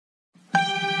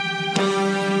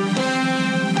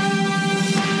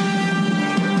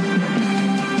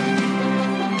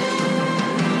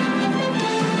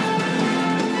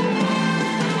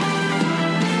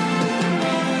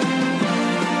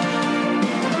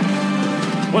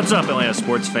What's up, Atlanta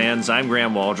sports fans? I'm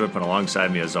Graham Waldrop, and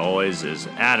alongside me, as always, is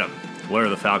Adam. What are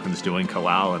the Falcons doing,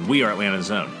 Kalal? And we are Atlanta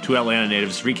Zone. Two Atlanta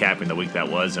natives recapping the week that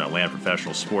was in Atlanta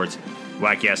professional sports,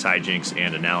 wacky-ass hijinks,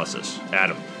 and analysis.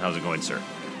 Adam, how's it going, sir?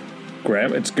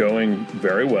 Graham, it's going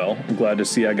very well. I'm glad to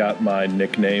see I got my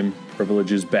nickname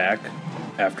privileges back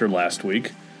after last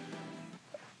week.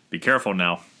 Be careful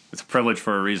now. It's a privilege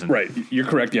for a reason. Right. You're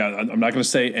correct. Yeah, I'm not going to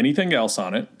say anything else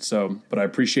on it. But I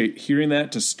appreciate hearing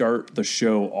that to start the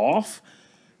show off.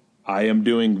 I am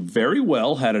doing very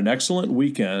well. Had an excellent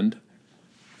weekend.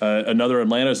 Another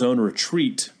Atlanta Zone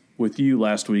retreat with you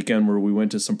last weekend where we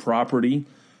went to some property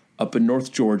up in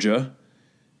North Georgia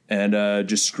and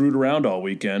just screwed around all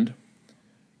weekend,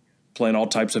 playing all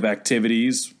types of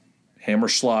activities,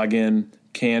 hammerschlagen,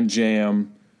 can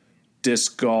jam,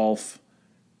 disc golf.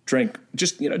 Drank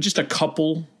just a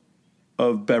couple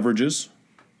of beverages.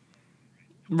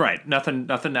 Right. Nothing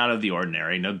out of the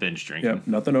ordinary. No binge drinking. Yep,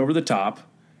 nothing over the top.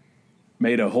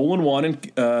 Made a hole-in-one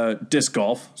in disc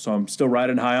golf, so I'm still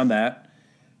riding high on that.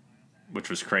 Which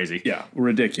was crazy. Yeah,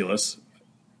 ridiculous.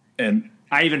 And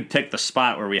I even picked the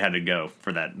spot where we had to go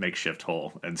for that makeshift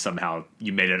hole, and somehow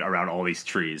you made it around all these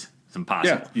trees. It's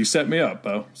impossible. Yeah, you set me up,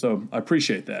 Bo. So I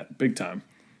appreciate that big time.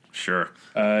 Sure.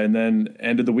 And then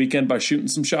ended the weekend by shooting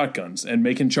some shotguns and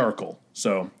making charcoal.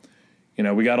 So,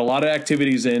 we got a lot of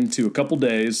activities into a couple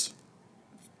days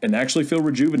and actually feel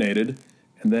rejuvenated.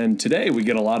 And then today we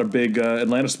get a lot of big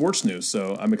Atlanta sports news.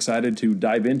 So I'm excited to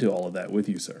dive into all of that with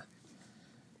you, sir.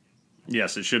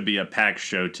 Yes, it should be a packed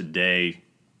show today.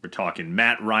 We're talking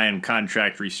Matt Ryan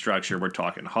contract restructure. We're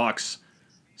talking Hawks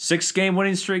 6-game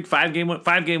winning streak,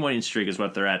 5-game winning streak is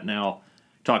what they're at now.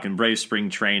 Talking Brave spring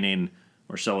training.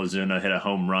 Marcell Ozuna hit a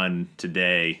home run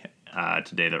today.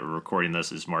 Today that we're recording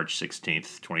this is March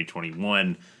 16th,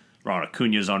 2021. Ronald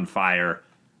Acuna's on fire.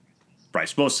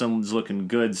 Bryse Wilson's looking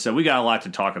good. So we got a lot to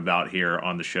talk about here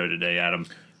on the show today, Adam.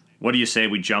 What do you say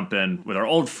we jump in with our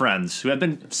old friends who have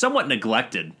been somewhat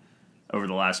neglected over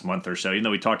the last month or so, even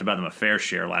though we talked about them a fair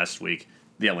share last week,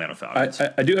 the Atlanta Falcons.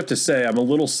 I do have to say I'm a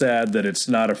little sad that it's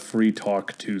not a Free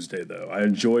Talk Tuesday, though. I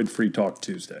enjoyed Free Talk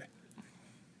Tuesday.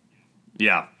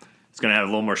 Yeah. It's going to have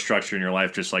a little more structure in your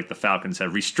life, just like the Falcons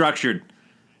have restructured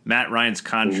Matt Ryan's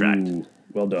contract. Ooh,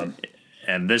 well done.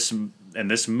 And this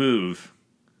move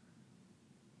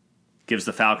gives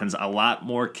the Falcons a lot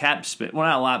more cap space. Well,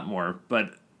 not a lot more,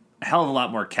 but a hell of a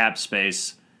lot more cap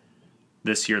space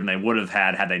this year than they would have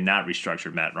had they not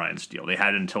restructured Matt Ryan's deal. They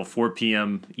had until 4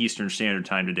 p.m. Eastern Standard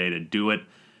Time today to do it,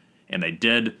 and they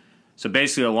did. So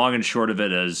basically, the long and short of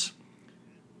it is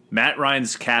Matt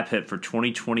Ryan's cap hit for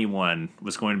 2021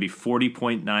 was going to be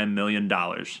 $40.9 million.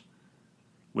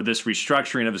 With this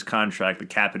restructuring of his contract, the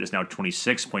cap hit is now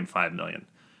 $26.5 million.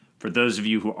 For those of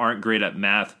you who aren't great at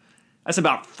math, that's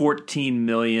about $14.5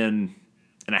 million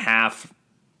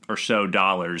or so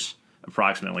dollars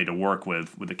approximately to work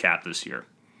with the cap this year.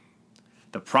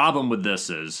 The problem with this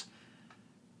is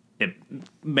it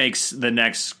makes the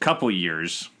next couple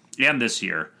years and this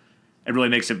year, it really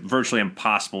makes it virtually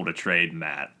impossible to trade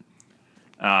Matt.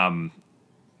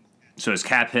 So his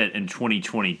cap hit in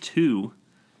 2022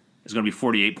 is going to be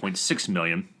 $48.6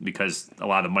 million because a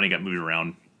lot of the money got moved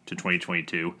around to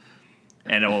 2022,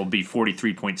 and it will be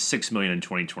 $43.6 million in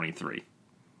 2023.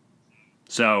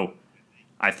 So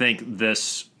I think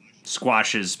this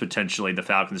squashes potentially the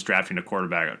Falcons drafting a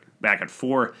quarterback back at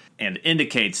 4 and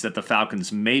indicates that the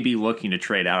Falcons may be looking to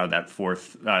trade out of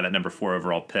that number 4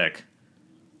 overall pick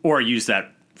or use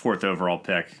that 4th overall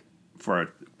pick for a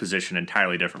position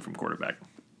entirely different from quarterback.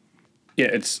 Yeah,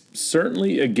 it's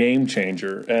certainly a game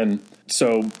changer. And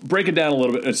so break it down a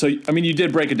little bit. So, you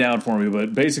did break it down for me,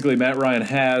 but basically Matt Ryan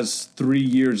has 3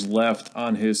 years left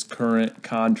on his current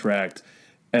contract.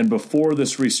 And before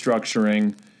this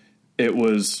restructuring, it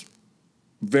was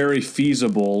very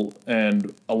feasible,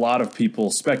 and a lot of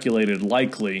people speculated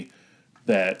likely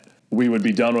that we would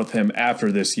be done with him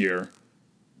after this year.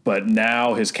 But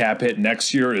now his cap hit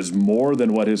next year is more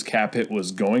than what his cap hit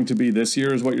was going to be this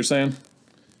year, is what you're saying?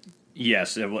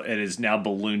 Yes, it is now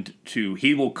ballooned to,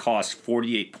 he will cost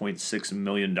 $48.6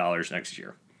 million next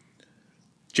year.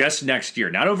 Just next year.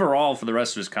 Not overall for the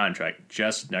rest of his contract,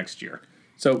 just next year.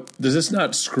 So does this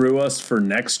not screw us for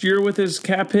next year with his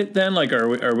cap hit then? Like,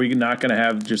 are we not going to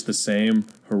have just the same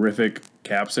horrific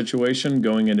cap situation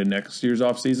going into next year's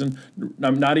offseason?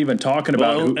 I'm not even talking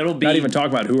about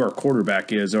who our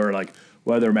quarterback is or like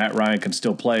whether Matt Ryan can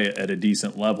still play at a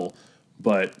decent level.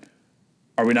 But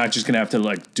are we not just going to have to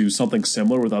like do something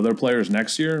similar with other players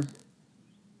next year?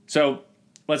 So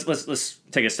let's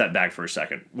take a step back for a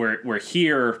second. We're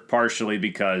here partially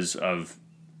because of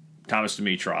Thomas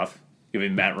Dimitroff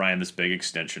giving Matt Ryan this big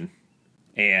extension.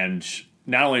 And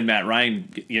not only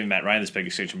giving Matt Ryan this big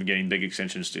extension, but getting big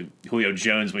extensions to Julio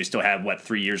Jones when he still had,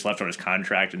 3 years left on his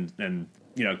contract, and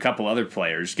a couple other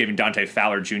players, giving Dante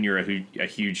Fowler Jr. a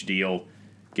huge deal,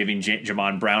 giving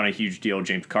Jamon Brown a huge deal,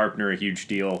 James Carpenter a huge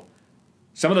deal.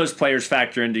 Some of those players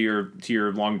factor into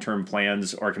your long-term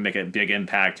plans or can make a big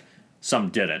impact. Some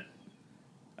didn't.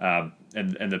 And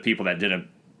the people that didn't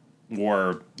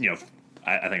were,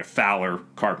 I think Fowler,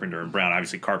 Carpenter, and Brown.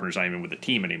 Obviously, Carpenter's not even with the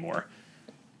team anymore.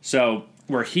 So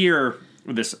we're here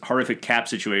with this horrific cap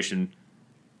situation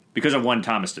because of one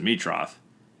Thomas Dimitroff.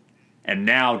 And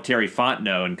now Terry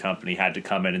Fontenot and company had to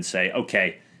come in and say,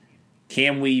 okay,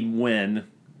 can we win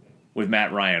with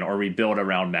Matt Ryan or rebuild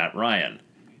around Matt Ryan?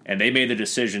 And they made the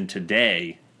decision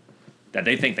today that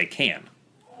they think they can.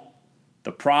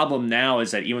 The problem now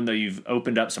is that even though you've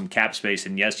opened up some cap space,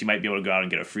 and yes, you might be able to go out and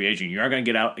get a free agent, you are going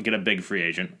to get a big free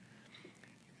agent.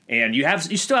 And you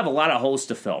still have a lot of holes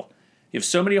to fill. You have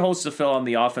so many holes to fill on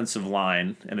the offensive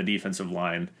line and the defensive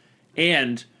line.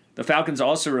 And the Falcons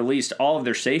also released all of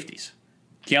their safeties.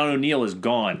 Keanu Neal is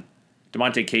gone.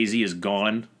 DeMonte KZ is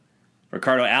gone.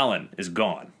 Ricardo Allen is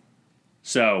gone.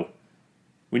 So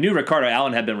we knew Ricardo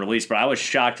Allen had been released, but I was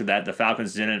shocked that the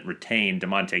Falcons didn't retain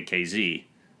DeMonte KZ.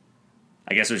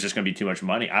 I guess it was just going to be too much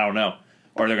money. I don't know.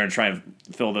 Or they're going to try and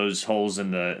fill those holes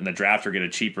in the draft or get a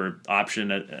cheaper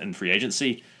option in free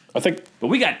agency. But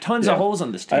we got tons of holes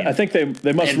on this team. I think they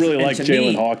must really like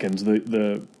Jalen Hawkins,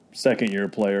 the second-year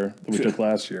player that we took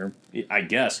last year. I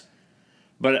guess.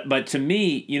 But to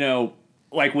me,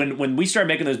 like when we started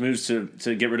making those moves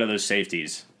to get rid of those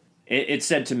safeties, it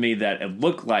said to me that it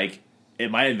looked like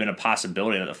it might have been a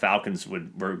possibility that the Falcons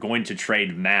were going to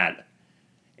trade Matt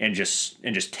and just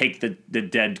take the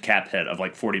dead cap hit of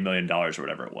like $40 million or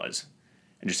whatever it was,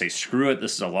 and just say, screw it,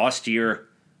 this is a lost year.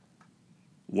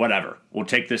 Whatever. We'll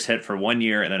take this hit for 1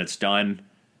 year and then it's done.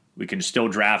 We can still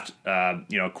draft a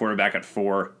quarterback at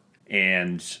 4,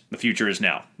 and the future is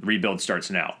now. The rebuild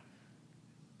starts now.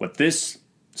 What this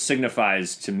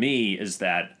signifies to me is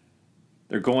that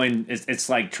it's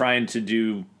like trying to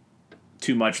do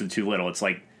too much with too little. It's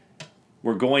like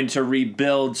we're going to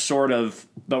rebuild sort of,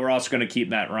 but we're also going to keep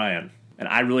Matt Ryan. And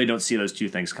I really don't see those two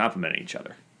things complementing each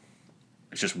other.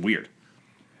 It's just weird.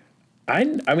 I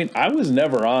mean, I was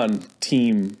never on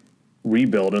team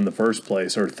rebuild in the first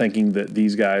place or thinking that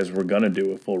these guys were going to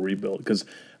do a full rebuild. Because,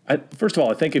 first of all,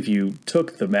 I think if you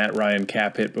took the Matt Ryan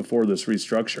cap hit before this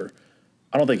restructure,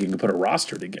 I don't think you can put a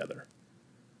roster together,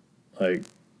 like,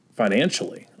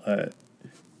 financially.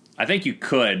 I think you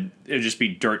could. It would just be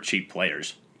dirt cheap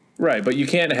players. Right, but you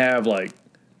can't have, like,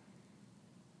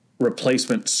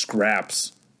 replacement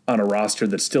scraps on a roster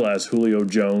that still has Julio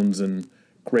Jones and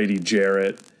Grady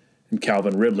Jarrett and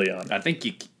Calvin Ridley on it. I think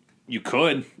you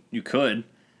could. You could.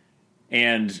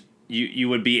 And you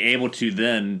would be able to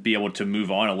then be able to move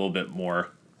on a little bit more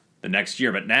the next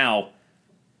year. But now,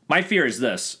 my fear is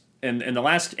this. In the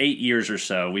last 8 years or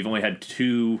so, we've only had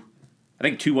two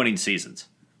winning seasons,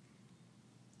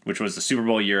 which was the Super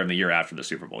Bowl year and the year after the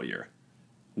Super Bowl year,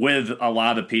 with a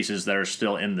lot of the pieces that are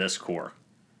still in this core.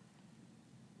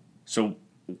 So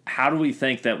how do we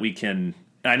think that we can...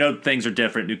 I know things are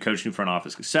different, new coach, new front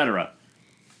office, etc.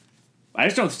 I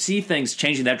just don't see things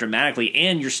changing that dramatically,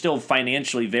 and you're still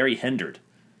financially very hindered.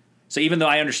 So even though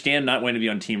I understand not wanting to be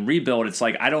on team rebuild, it's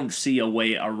like I don't see a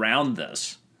way around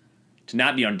this to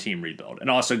not be on team rebuild. And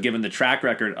also, given the track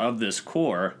record of this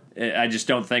core, I just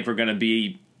don't think we're going to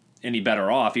be any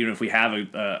better off, even if we have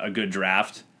a good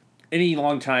draft. Any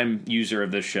longtime user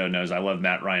of this show knows I love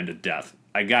Matt Ryan to death.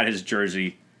 I got his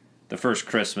jersey the first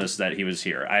Christmas that he was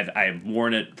here. I've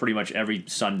worn it pretty much every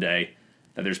Sunday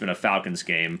that there's been a Falcons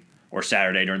game, or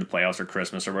Saturday during the playoffs, or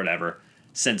Christmas, or whatever,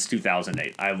 since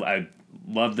 2008. I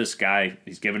love this guy.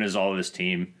 He's given his all to his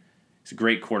team. He's a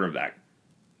great quarterback.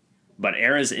 But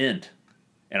eras end.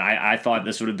 And I thought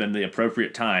this would have been the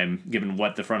appropriate time, given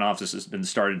what the front office has been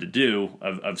started to do,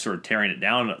 of sort of tearing it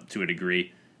down to a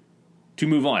degree, to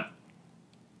move on.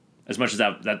 As much as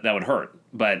that would hurt.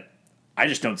 But I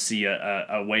just don't see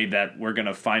a way that we're going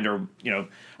to find I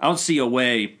don't see a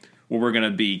way where we're going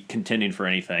to be contending for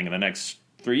anything in the next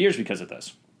 3 years because of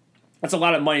this. That's a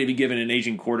lot of money to be given an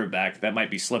aging quarterback that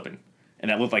might be slipping. And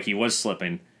that looked like he was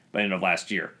slipping by the end of last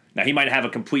year. Now, he might have a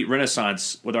complete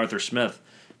renaissance with Arthur Smith,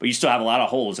 but you still have a lot of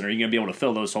holes. And are you going to be able to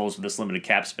fill those holes with this limited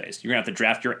cap space? You're going to have to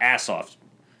draft your ass off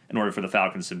in order for the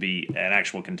Falcons to be an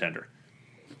actual contender.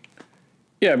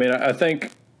 Yeah, I mean, I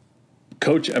think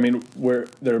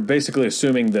they're basically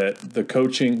assuming that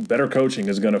better coaching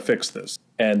is going to fix this,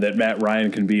 and that Matt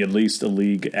Ryan can be at least a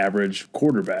league average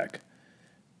quarterback.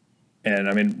 And,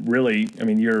 I mean, really,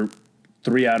 your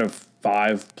 3 out of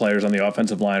 5 players on the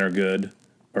offensive line are good.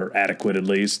 or adequate at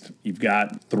least. You've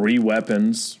got 3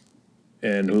 weapons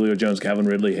in Julio Jones, Calvin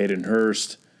Ridley, Hayden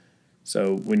Hurst.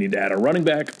 So we need to add a running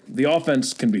back. The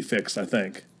offense can be fixed, I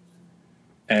think.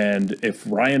 And if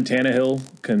Ryan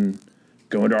Tannehill can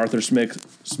go into Arthur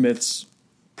Smith's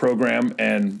program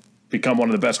and become one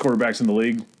of the best quarterbacks in the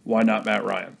league, why not Matt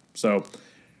Ryan? So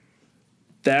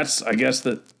that's, I guess,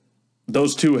 that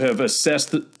those two have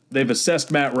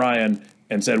assessed Matt Ryan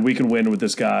and said, we can win with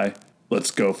this guy.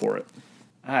 Let's go for it.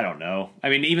 I don't know. I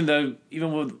mean,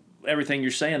 even with everything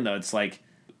you're saying, though, it's like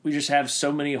we just have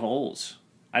so many holes.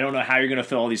 I don't know how you're going to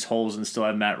fill all these holes and still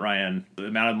have Matt Ryan, the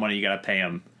amount of money you got to pay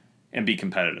him, and be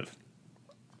competitive.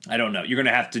 I don't know. You're going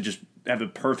to have to just have a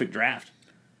perfect draft.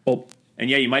 Well, and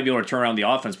yeah, you might be able to turn around the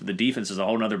offense, but the defense is a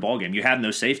whole other ballgame. You have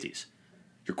no safeties.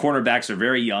 Your cornerbacks are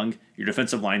very young. Your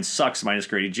defensive line sucks minus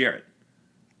Grady Jarrett.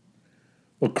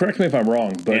 Well, correct me if I'm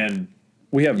wrong, but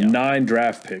we have 9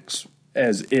 draft picks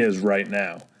as is right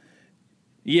now.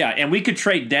 Yeah, and we could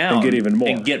trade down and get even more.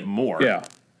 And get more. Yeah.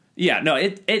 Yeah, no,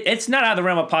 it's not out of the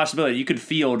realm of possibility. You could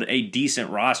field a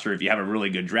decent roster if you have a really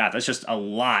good draft. That's just a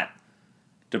lot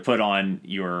to put on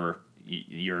your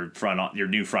new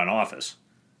front office,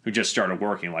 who just started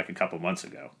working like a couple months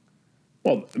ago.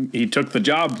 Well, he took the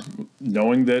job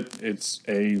knowing that it's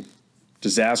a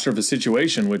disaster of a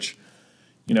situation, which,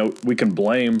 we can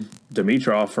blame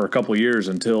Dimitrov for a couple of years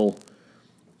until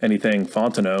you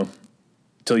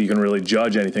can really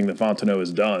judge anything that Fontenot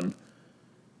has done.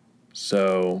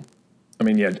 So, I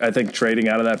mean, yeah, I think trading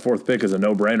out of that 4th pick is a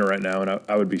no-brainer right now, and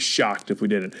I would be shocked if we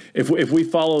didn't. If we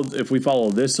follow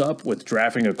this up with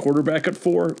drafting a quarterback at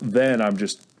 4, then I'm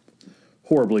just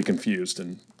horribly confused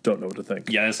and don't know what to think.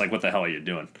 Yeah, it's like, what the hell are you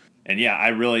doing? And yeah,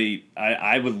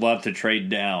 I would love to trade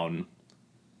down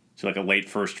to like a late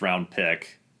first-round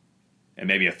pick and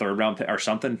maybe a third-round pick or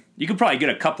something. You could probably get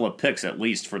a couple of picks at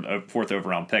least for the 4th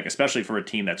overall pick, especially for a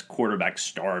team that's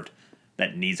quarterback-starved,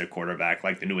 that needs a quarterback,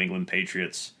 like the New England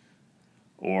Patriots,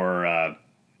 or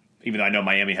even though I know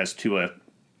Miami has Tua,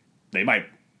 they might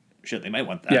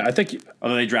want that. Yeah, I think.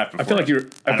 Although they draft before. I feel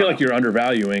like you're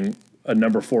undervaluing a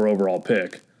number 4 overall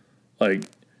pick. Like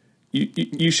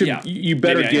you should you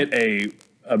better get a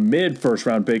mid first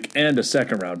round pick and a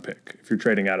second round pick if you're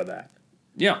trading out of that.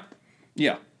 Yeah.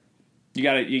 You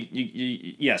got to.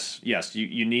 Yes.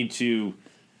 You need to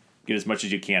get as much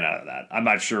as you can out of that. I'm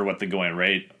not sure what the going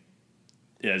rate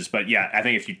is, but yeah, I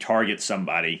think if you target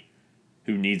somebody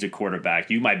who needs a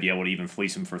quarterback, you might be able to even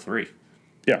fleece him for 3.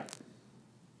 Yeah.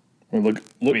 Well, look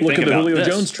at the Julio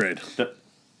Jones trade.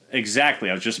 Exactly.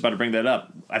 I was just about to bring that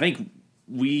up. I think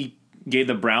we gave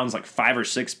the Browns like 5 or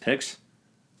 6 picks,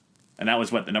 and that was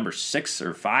the number 6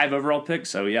 or 5 overall pick.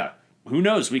 So yeah, who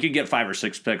knows? We could get 5 or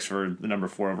 6 picks for the number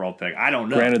 4 overall pick. I don't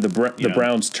know. Granted, the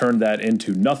Browns turned that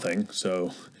into nothing,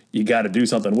 so you got to do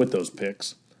something with those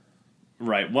picks.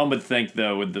 Right. One would think,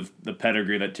 though, with the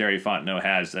pedigree that Terry Fontenot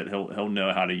has, that he'll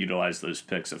know how to utilize those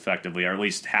picks effectively, or at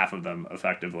least half of them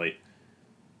effectively,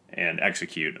 and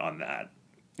execute on that.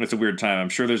 It's a weird time. I'm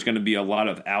sure there's going to be a lot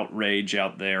of outrage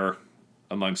out there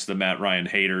amongst the Matt Ryan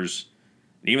haters,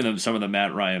 even some of the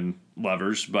Matt Ryan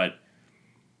lovers. But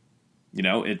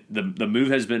the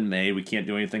move has been made. We can't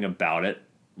do anything about it.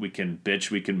 We can bitch.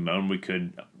 We can moan. We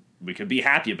could be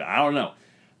happy about it. I don't know.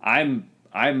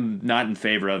 I'm not in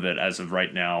favor of it as of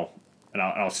right now, and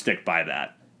I'll stick by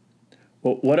that.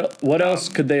 Well, what else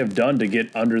could they have done to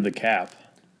get under the cap?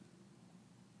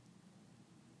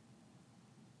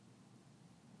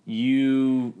 I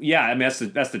mean that's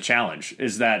the challenge.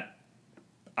 Is that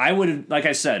I would, like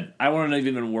I said, I wouldn't have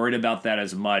even been worried about that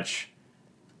as much.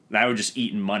 I would just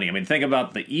eaten money. I mean, think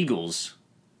about the Eagles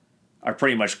are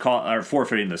pretty much are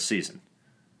forfeiting this season.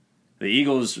 The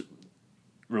Eagles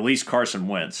released Carson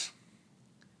Wentz.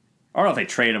 I don't know if they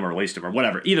traded him or released him or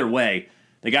whatever. Either way,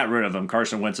 they got rid of him.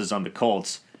 Carson Wentz is on the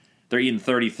Colts. They're eating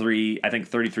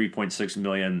 $33.6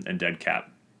 million in dead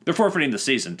cap. They're forfeiting the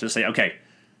season to say, okay,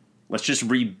 let's just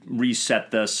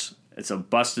reset this. It's a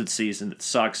busted season. It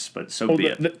sucks, but so be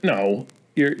it. No,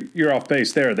 you're off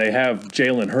base there. They have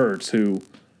Jalen Hurts, who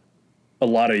a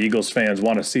lot of Eagles fans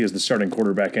want to see as the starting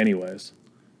quarterback anyways.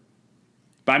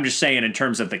 But I'm just saying in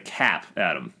terms of the cap,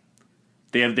 Adam,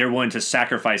 they're willing to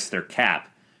sacrifice their cap.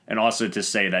 And also to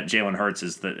say that Jalen Hurts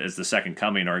is the second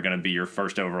coming, or going to be your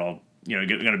first overall, going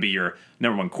to be your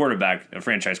number 1 quarterback, a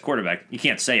franchise quarterback. You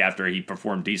can't say after he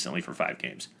performed decently for 5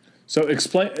 games. So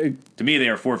explain to me, they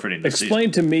are forfeiting this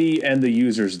season. To me and the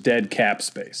users dead cap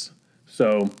space.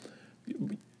 So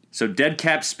dead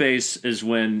cap space is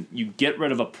when you get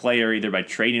rid of a player either by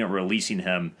trading or releasing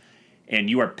him, and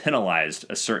you are penalized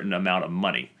a certain amount of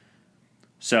money.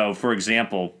 So, for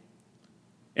example,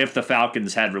 if the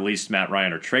Falcons had released Matt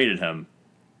Ryan or traded him,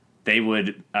 they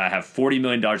would have $40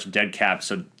 million of dead cap.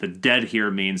 So the dead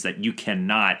here means that you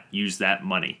cannot use that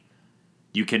money.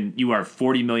 You are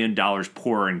 $40 million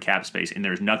poorer in cap space, and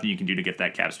there's nothing you can do to get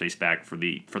that cap space back for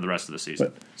the rest of the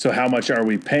season. So how much are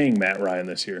we paying Matt Ryan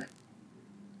this year?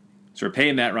 So we're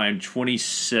paying Matt Ryan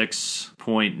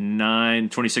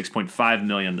 $26.5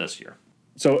 million this year.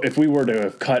 So if we were to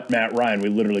have cut Matt Ryan, we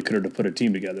literally could have put a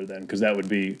team together then, because that would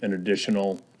be an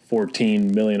additional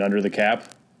 $14 million under the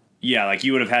cap. Yeah, like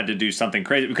you would have had to do something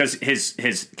crazy because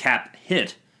his cap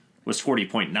hit was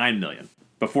 $40.9 million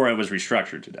before it was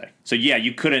restructured today. So yeah,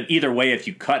 you couldn't either way. If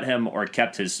you cut him or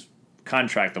kept his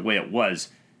contract the way it was,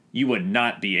 you would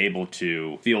not be able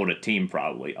to field a team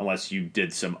probably unless you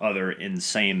did some other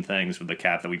insane things with the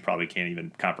cap that we probably can't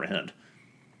even comprehend.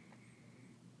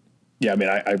 Yeah, I mean,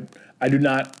 I do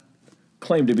not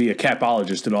claim to be a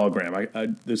capologist at all,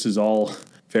 Graham. This is all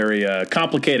very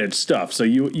complicated stuff. So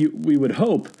we would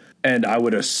hope, and I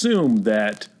would assume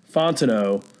that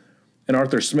Fontenot and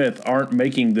Arthur Smith aren't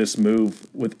making this move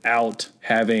without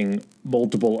having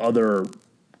multiple other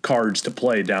cards to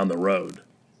play down the road.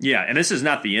 Yeah, and this is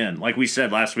not the end. Like we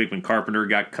said last week when Carpenter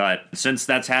got cut, since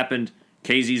that's happened,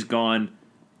 Casey's gone,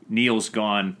 Neal's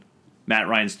gone, Matt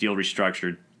Ryan's deal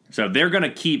restructured. So they're going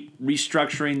to keep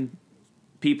restructuring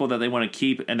people that they want to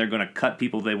keep, and they're going to cut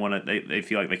people they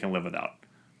feel like they can live without.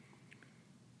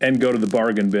 And go to the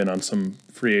bargain bin on some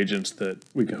free agents that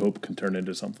we can hope can turn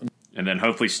into something. And then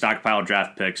hopefully stockpile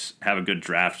draft picks, have a good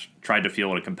draft, try to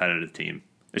field a competitive team.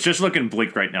 It's just looking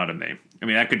bleak right now to me. I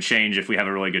mean, that could change if we have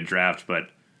a really good draft, but,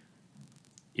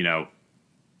 you know,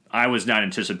 I was not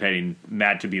anticipating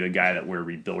Matt to be the guy that we're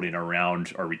rebuilding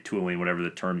around or retooling, whatever the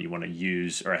term you want to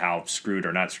use, or how screwed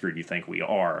or not screwed you think we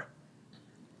are.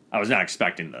 I was not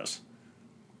expecting this.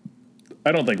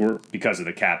 I don't think we're... Because of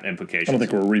the cap implications. I don't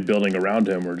think we're rebuilding around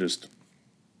him. We're just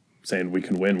saying we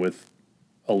can win with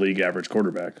a league average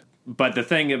quarterback. But the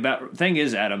thing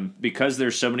is, Adam, because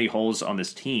there's so many holes on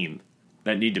this team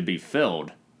that need to be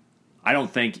filled, I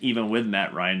don't think even with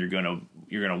Matt Ryan you're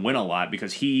gonna win a lot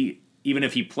because even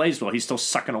if he plays well, he's still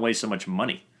sucking away so much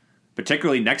money.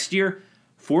 Particularly next year,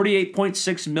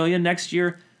 $48.6 million next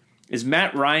year. Is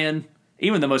Matt Ryan,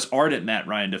 even the most ardent Matt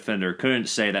Ryan defender, couldn't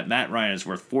say that Matt Ryan is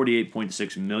worth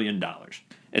 $48.6 million.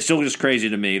 It's still just crazy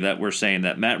to me that we're saying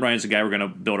that Matt Ryan's the guy we're going to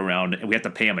build around, and we have to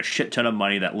pay him a shit ton of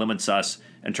money that limits us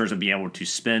in terms of being able to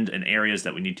spend in areas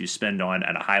that we need to spend on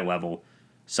at a high level,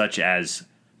 such as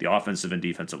the offensive and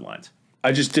defensive lines.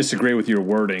 I just disagree with your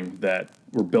wording that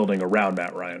we're building around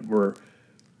Matt Ryan.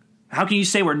 How can you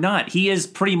say we're not? He is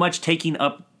pretty much taking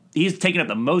up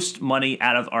the most money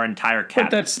out of our entire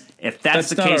cap. If that's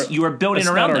the case, you are building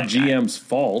around that guy. That's not our GM's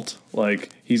fault. Like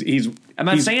he's. I'm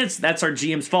not saying that's our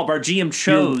GM's fault. But our GM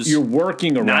chose you're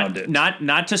working around it,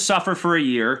 not to suffer for a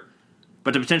year,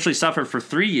 but to potentially suffer for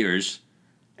 3 years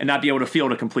and not be able to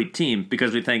field a complete team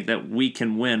because we think that we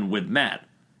can win with Matt.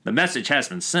 The message has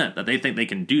been sent that they think they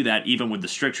can do that even with the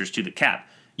strictures to the cap.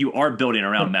 You are building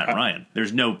around Matt Ryan.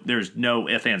 There's no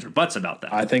ifs, ands, or buts about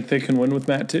that. I think they can win with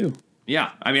Matt too.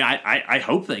 Yeah, I mean, I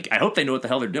hope they know what the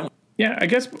hell they're doing. Yeah, I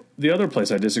guess the other place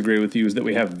I disagree with you is that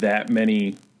we have that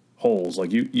many holes.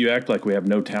 Like you act like we have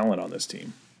no talent on this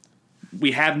team.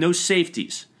 We have no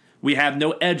safeties. We have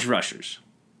no edge rushers.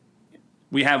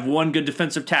 We have one good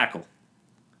defensive tackle.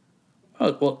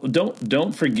 Oh, well,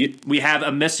 don't forget. We have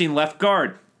a missing left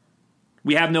guard.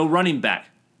 We have no running back.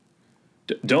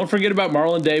 Don't forget about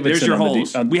Marlon Davidson. There's your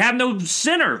holes. We have no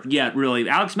center yet, really.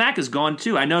 Alex Mack is gone,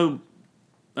 too. I know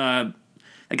a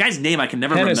guy's name I can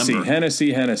never remember. Hennessy.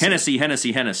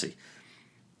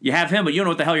 You have him, but you don't know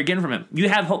what the hell you're getting from him.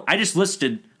 I just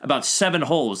listed about 7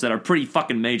 holes that are pretty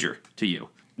fucking major to you.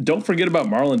 Don't forget about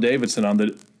Marlon Davidson on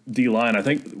the D-line. I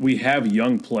think we have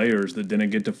young players that didn't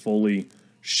get to fully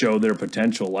show their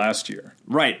potential last year.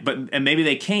 Right, and maybe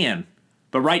they can.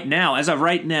 But right now, as of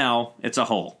right now, it's a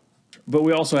hole. But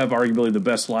we also have arguably the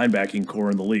best linebacking core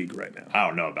in the league right now. I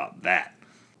don't know about that.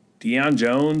 Deion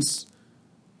Jones,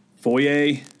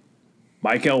 Foye,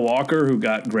 Michael Walker, who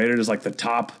got graded as like the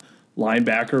top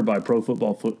linebacker by Pro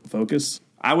Football Focus.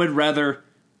 I would rather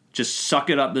just suck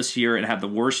it up this year and have the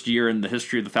worst year in the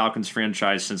history of the Falcons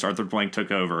franchise since Arthur Blank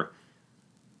took over.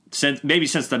 Since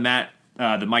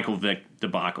the Michael Vick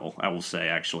debacle, I will say,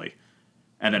 actually.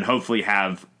 And then hopefully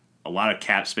have a lot of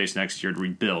cap space next year to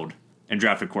rebuild and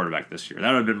draft a quarterback this year.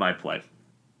 That would have been my play.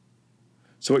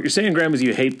 So what you're saying, Graham, is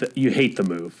you hate the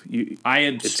move.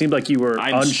 It seemed like you were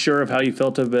unsure of how you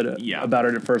felt about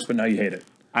it at first, but now you hate it.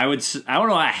 I don't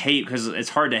know. I hate because it's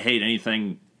hard to hate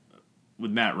anything with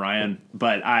Matt Ryan,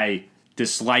 but I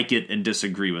dislike it and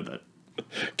disagree with it.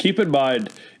 Keep in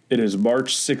mind, it is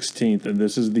March 16th, and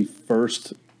this is the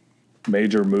first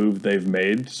major move they've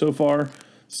made so far.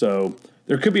 So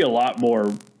there could be a lot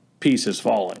more pieces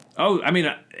falling. Oh, I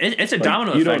mean, it's a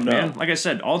domino you effect, don't know. man. Like I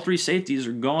said, all three safeties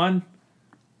are gone.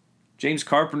 James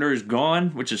Carpenter is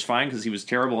gone, which is fine because he was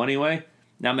terrible anyway.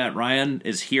 Now Matt Ryan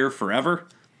is here forever.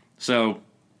 So,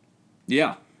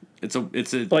 yeah, it's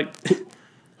a Like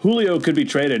Julio could be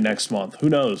traded next month. Who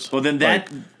knows? Well, then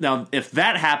now if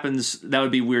that happens, that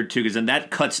would be weird too, because then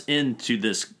that cuts into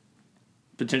this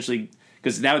potentially,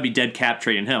 because that would be dead cap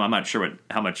trading him. I'm not sure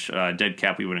how much dead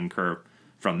cap we would incur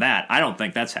from that. I don't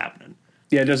think that's happening.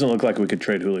 Yeah, it doesn't look like we could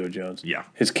trade Julio Jones. Yeah,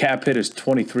 his cap hit is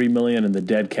 $23 million, and the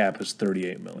dead cap is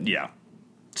 $38 million. Yeah,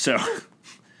 so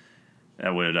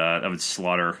that would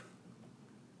slaughter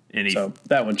any. So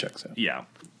that one checks out. Yeah,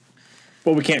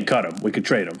 well, we can't cut him. We could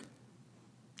trade him.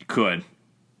 You could.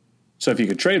 So if you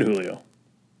could trade Julio,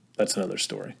 that's another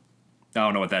story. I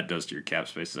don't know what that does to your cap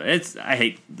space. I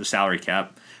hate the salary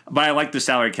cap, but I like the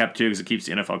salary cap too because it keeps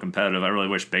the NFL competitive. I really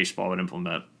wish baseball would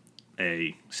implement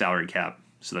a salary cap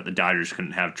so that the Dodgers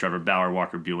couldn't have Trevor Bauer,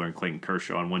 Walker Buehler, and Clayton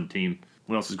Kershaw on one team.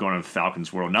 What else is going on in the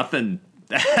Falcons world? Nothing.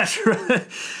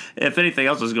 If anything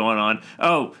else was going on.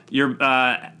 Oh, you're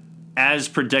as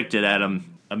predicted,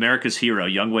 Adam. America's hero,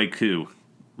 Younghoe Koo,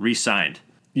 re-signed.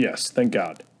 Yes, thank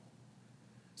God.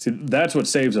 See, that's what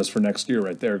saves us for next year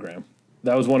right there, Graham.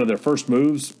 That was one of their first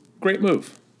moves. Great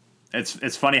move.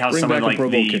 It's funny how Bring someone back a like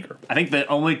Pro Bowl kicker. I think the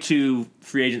only two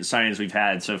free agent signings we've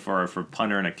had so far are for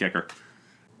punter and a kicker.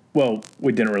 Well,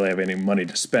 we didn't really have any money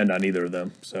to spend on either of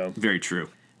them. So Very true.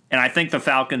 And I think the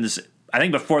Falcons, I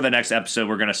think before the next episode,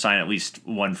 we're going to sign at least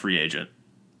one free agent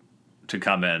to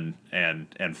come in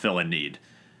and fill a need.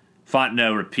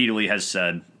 Fontenot repeatedly has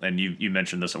said, and you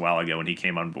mentioned this a while ago when he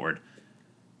came on board,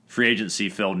 free agency,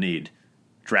 fill need,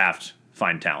 draft,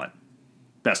 find talent,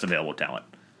 best available talent.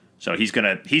 So he's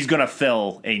gonna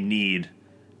fill a need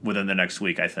within the next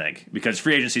week, I think, because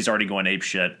free agency's already going ape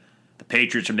shit. The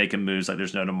Patriots are making moves like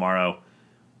there's no tomorrow.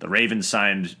 The Ravens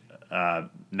signed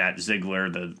Matt Ziegler,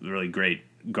 the really great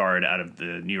guard out of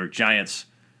the New York Giants,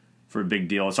 for a big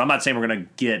deal. So I'm not saying we're going to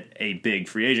get a big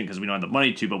free agent because we don't have the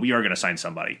money to, but we are going to sign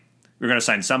somebody. We're going to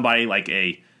sign somebody like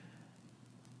a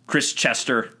Chris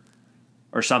Chester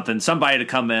or somebody to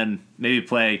come in, maybe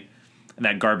play in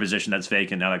that guard position that's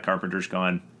vacant now that Carpenter's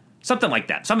gone. Something like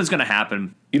that. Something's going to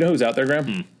happen. you know who's out there,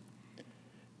 Graham?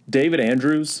 David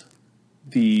Andrews,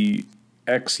 the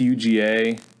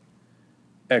ex-UGA,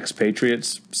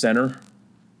 ex-Patriots center,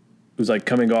 who's like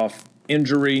coming off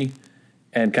injury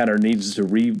and kind of needs to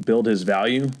rebuild his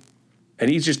value. And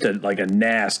he's just a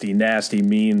nasty, nasty,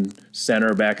 mean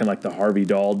center back in like the Harvey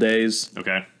Dahl days.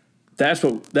 Okay. That's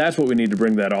what we need to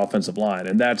bring that offensive line,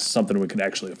 and that's something we can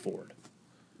actually afford.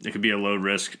 It could be a low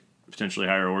risk, potentially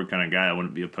higher reward kind of guy. I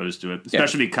wouldn't be opposed to it,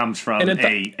 especially if he comes from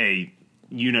a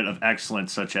unit of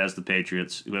excellence such as the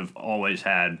Patriots, who have always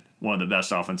had one of the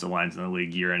best offensive lines in the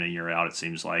league year in and year out. It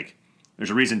seems like there's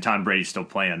a reason Tom Brady's still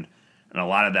playing, and a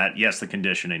lot of that, yes, the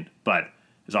conditioning, but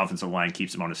his offensive line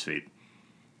keeps him on his feet.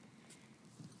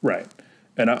 Right.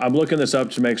 And I'm looking this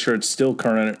up to make sure it's still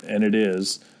current, and it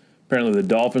is. Apparently the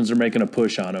Dolphins are making a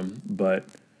push on him, but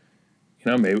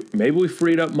maybe we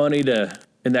freed up money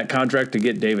in that contract to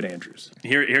get David Andrews.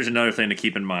 Here's another thing to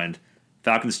keep in mind.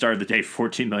 Falcons started the day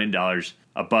 $14 million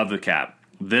above the cap.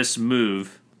 This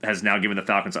move has now given the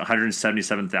Falcons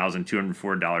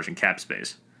 $177,204 in cap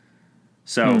space.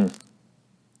 So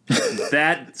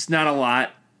that's not a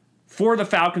lot. For the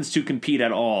Falcons to compete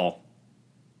at all,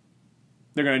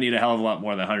 they're going to need a hell of a lot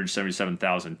more than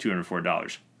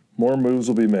 $177,204. More moves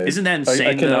will be made. Isn't that insane?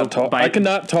 I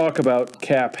cannot talk about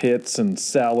cap hits and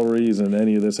salaries and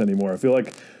any of this anymore. I feel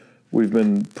like we've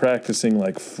been practicing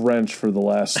like French for the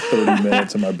last 30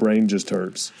 minutes and my brain just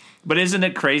hurts. But isn't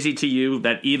it crazy to you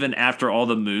that even after all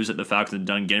the moves that the Falcons had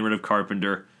done, getting rid of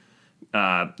Carpenter,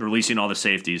 releasing all the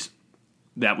safeties,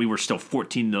 that we were still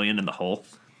 $14 million in the hole?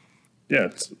 Yeah,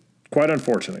 it's quite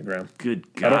unfortunate, Graham.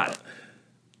 Good God.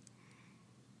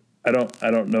 I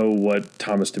don't know what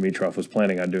Thomas Dimitroff was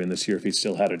planning on doing this year if he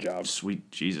still had a job. Sweet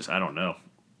Jesus, I don't know.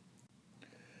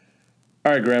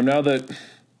 All right, Graham, now that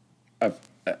I've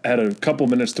had a couple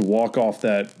minutes to walk off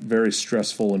that very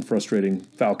stressful and frustrating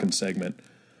Falcon segment,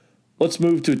 let's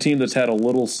move to a team that's had a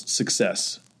little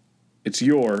success. It's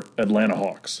your Atlanta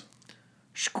Hawks.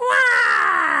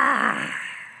 Squawk!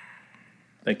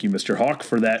 Thank you, Mr. Hawk,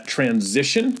 for that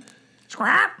transition.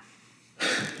 Squawk!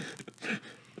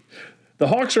 The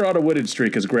Hawks are on a winning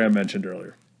streak, as Graham mentioned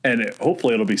earlier. And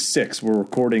hopefully it'll be 6. We're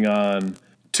recording on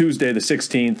Tuesday the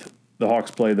 16th. The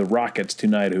Hawks play the Rockets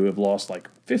tonight, who have lost like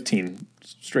 15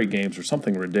 straight games or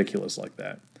something ridiculous like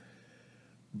that.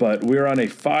 But we're on a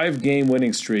 5-game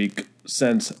winning streak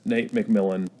since Nate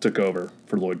McMillian took over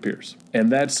for Lloyd Pierce.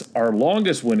 And that's our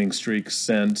longest winning streak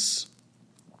since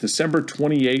December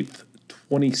 28th,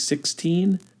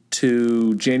 2016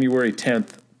 to January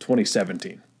 10th,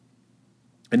 2017.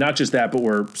 And not just that, but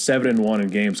we're 7-1 in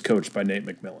games coached by Nate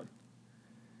McMillian.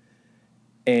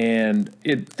 And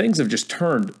things have just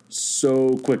turned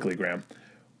so quickly, Graham.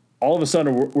 All of a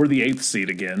sudden, we're the 8th seed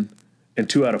again and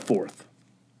 2 out of 4th.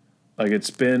 Like, it's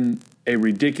been a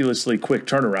ridiculously quick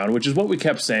turnaround, which is what we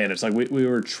kept saying. It's like we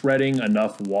were treading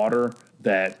enough water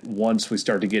that once we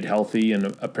start to get healthy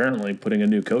and apparently putting a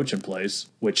new coach in place,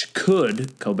 which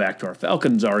could go back to our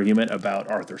Falcons argument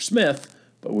about Arthur Smith,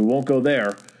 but we won't go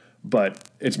there. But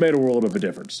it's made a world of a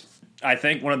difference. I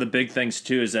think one of the big things,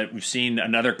 too, is that we've seen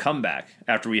another comeback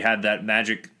after we had that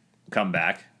Magic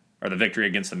comeback, or the victory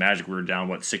against the Magic. We were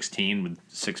down, 16 with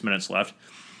 6 minutes left.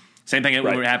 Same thing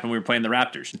happened when we were playing the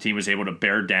Raptors. The team was able to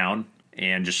bear down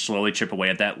and just slowly chip away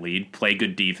at that lead, play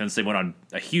good defense. They went on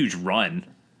a huge run,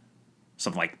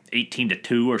 something like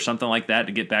 18-2 or something like that,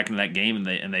 to get back into that game,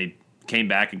 and they came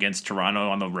back against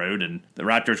Toronto on the road, and the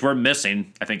Raptors were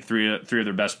missing, I think, three of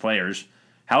their best players.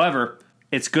 However,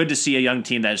 it's good to see a young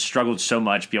team that has struggled so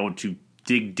much be able to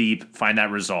dig deep, find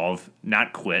that resolve,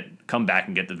 not quit, come back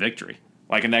and get the victory.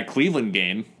 Like in that Cleveland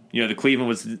game, the Cleveland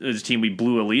was a team we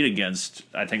blew a lead against.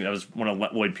 I think that was one of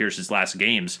Lloyd Pierce's last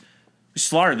games. We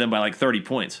slaughtered them by like 30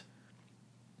 points.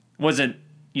 It wasn't,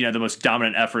 the most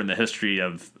dominant effort in the history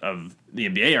of the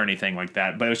NBA or anything like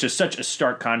that, but it was just such a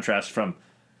stark contrast from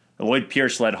the Lloyd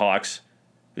Pierce-led Hawks,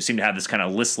 who seem to have this kind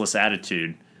of listless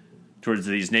attitude, towards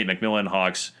these Nate McMillian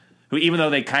Hawks, who, even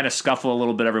though they kind of scuffle a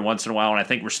little bit every once in a while, and I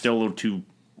think we're still a little too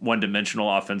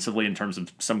one-dimensional offensively in terms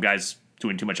of some guys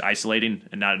doing too much isolating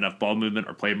and not enough ball movement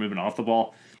or play movement off the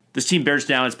ball. This team bears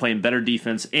down, is playing better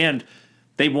defense, and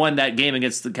they won that game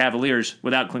against the Cavaliers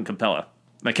without Clint Capella.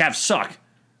 The Cavs suck,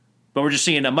 but we're just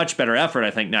seeing a much better effort,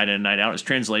 I think, night in and night out. It's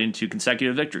translating to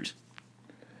consecutive victories.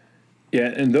 Yeah,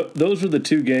 and those were the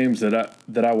two games that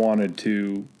I wanted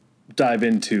to dive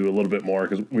into a little bit more,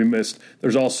 because we missed.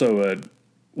 There's also a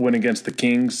win against the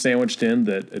Kings sandwiched in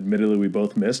that admittedly we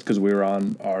both missed because we were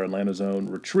on our Atlanta zone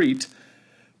retreat.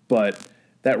 But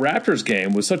that Raptors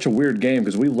game was such a weird game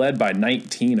because we led by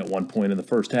 19 at one point in the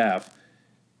first half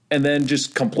and then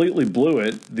just completely blew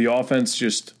it. The offense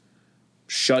just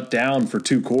shut down for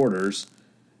 2 quarters,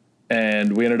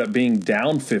 and we ended up being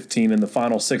down 15 in the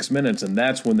final 6 minutes, and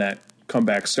that's when that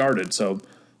comeback started. So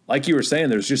like you were saying,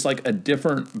 there's just like a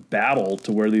different battle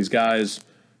to where these guys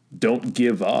don't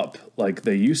give up like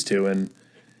they used to. And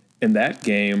in that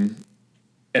game,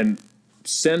 and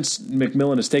since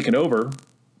McMillian has taken over,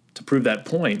 to prove that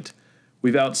point,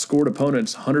 we've outscored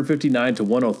opponents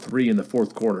 159-103 in the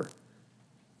fourth quarter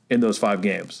in those 5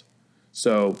 games.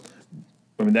 So,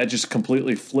 that just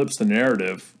completely flips the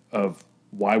narrative of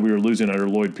why we were losing under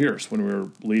Lloyd Pierce when we were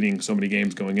leading so many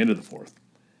games going into the fourth.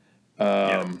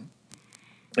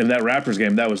 In that Raptors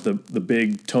game, that was the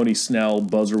big Tony Snell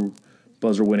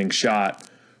buzzer-winning shot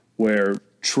where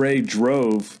Trey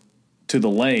drove to the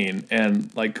lane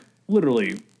and, like,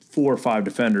 literally 4 or 5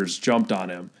 defenders jumped on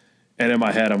him. And in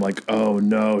my head, I'm like, oh,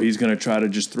 no, he's going to try to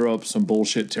just throw up some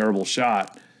bullshit, terrible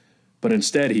shot. But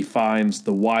instead, he finds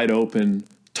the wide-open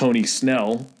Tony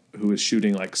Snell, who is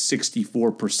shooting like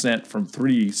 64% from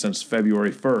 3 since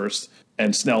February 1st,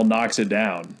 and Snell knocks it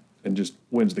down and just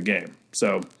wins the game.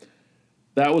 So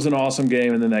that was an awesome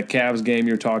game. And then that Cavs game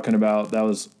you're talking about, that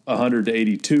was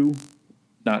 100-82.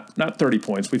 Not 30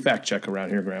 points. We fact check around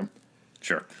here, Graham.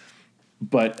 Sure.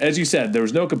 But as you said, there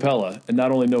was no Capella, and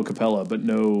not only no Capella, but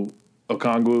no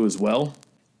Okongwu as well.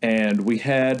 And we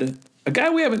had a guy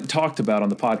we haven't talked about on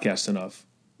the podcast enough,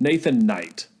 Nathan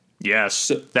Knight.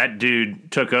 Yes, that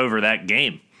dude took over that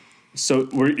game. So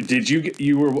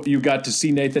you got to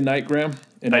see Nathan Knight, Graham,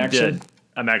 in action? I did.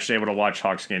 I'm actually able to watch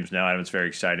Hawks games now, and it's very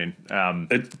exciting.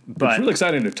 It's really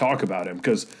exciting to talk about him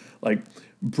because, like,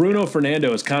 Bruno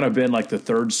Fernando has kind of been like the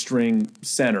third string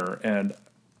center, and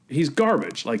he's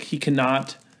garbage. Like, he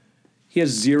has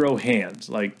 0 hands.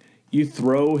 Like, you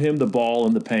throw him the ball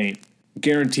in the paint,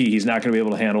 guarantee he's not going to be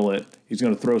able to handle it. He's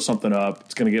going to throw something up.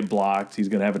 It's going to get blocked. He's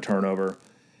going to have a turnover.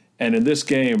 And in this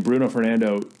game, Bruno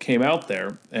Fernando came out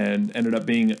there and ended up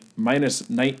being minus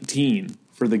 19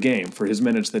 for the game, for his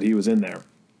minutes that he was in there.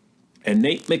 And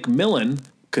Nate McMillian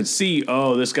could see,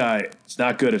 oh, this guy, it's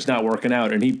not good, it's not working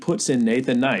out. And he puts in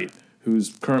Nathan Knight,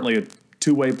 who's currently a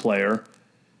two-way player.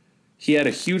 He had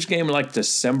a huge game in, like,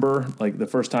 December, like the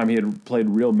first time he had played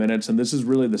real minutes. And this is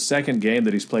really the second game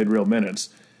that he's played real minutes.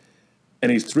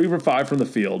 And he's 3 for 5 from the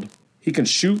field. He can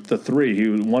shoot the 3. He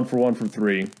was 1 for 1 from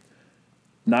 3.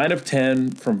 9 of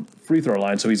 10 from free throw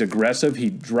line, so he's aggressive. He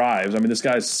drives. I mean, this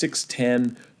guy's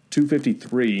 6'10",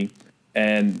 253,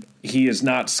 and he is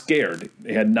not scared.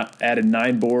 He had added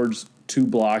 9 boards, 2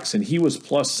 blocks, and he was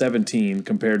plus 17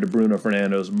 compared to Bruno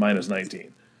Fernando's minus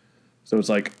 19. So it's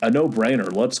like a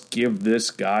no-brainer. Let's give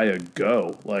this guy a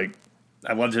go. Like,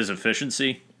 I loved his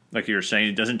efficiency. Like you were saying,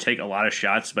 he doesn't take a lot of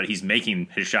shots, but he's making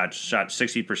his shots. Shot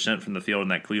 60% from the field in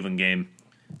that Cleveland game,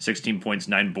 16 points,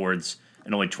 9 boards,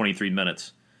 in only 23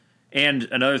 minutes. And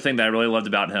another thing that I really loved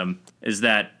about him is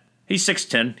that he's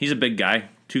 6'10". He's a big guy,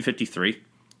 253.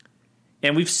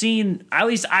 And we've seen, at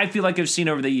least I feel like I've seen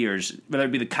over the years, whether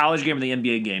it be the college game or the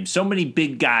NBA game, so many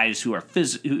big guys who are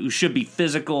who should be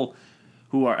physical,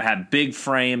 who have big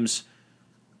frames.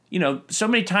 You know, so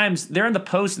many times they're in the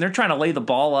post and they're trying to lay the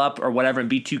ball up or whatever and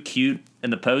be too cute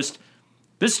in the post.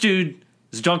 This dude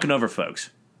is dunking over folks.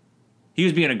 He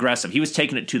was being aggressive. He was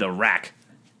taking it to the rack.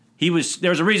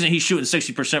 There's a reason he's shooting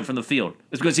 60% from the field.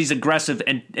 It's because he's aggressive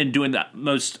and doing the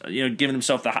most, giving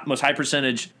himself the most high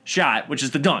percentage shot, which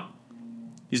is the dunk.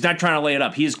 He's not trying to lay it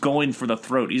up. He is going for the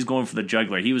throat. He's going for the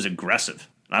jugular. He was aggressive.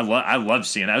 I love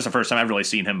seeing that. That was the first time I've really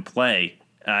seen him play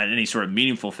in any sort of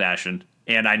meaningful fashion.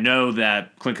 And I know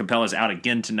that Clint Capella is out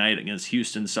again tonight against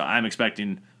Houston, so I'm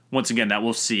expecting, once again, that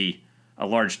we'll see a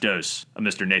large dose of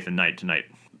Mr. Nathan Knight tonight.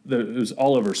 It was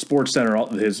all over SportsCenter,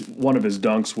 one of his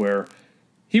dunks where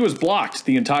he was blocked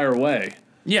the entire way.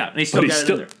 Yeah, and he still got it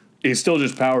in there. He still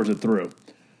just powers it through.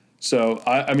 So,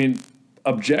 I mean,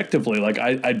 objectively, like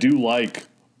I do like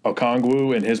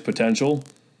Okongwu and his potential,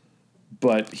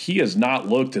 but he has not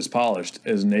looked as polished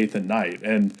as Nathan Knight.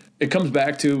 And it comes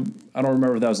back to, I don't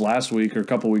remember if that was last week or a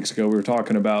couple weeks ago, we were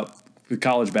talking about the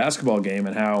college basketball game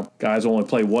and how guys only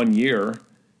play 1 year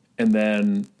and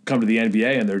then come to the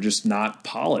NBA and they're just not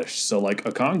polished. So like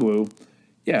Okongwu,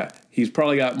 yeah, he's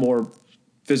probably got more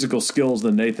physical skills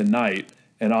than Nathan Knight.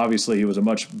 And obviously he was a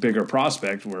much bigger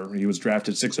prospect where he was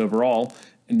drafted 6 overall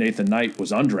and Nathan Knight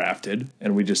was undrafted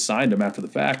and we just signed him after the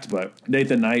fact. But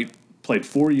Nathan Knight played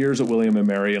 4 years at William &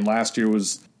 Mary and last year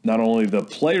was not only the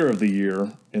player of the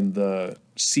year in the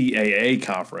CAA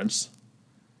conference.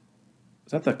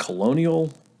 Is that the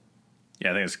Colonial?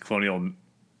 Yeah, I think it's Colonial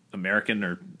American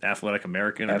or Athletic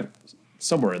American. Or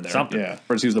somewhere in there. Something. Yeah.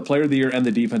 First, he was the player of the year and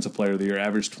the defensive player of the year,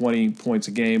 averaged 20 points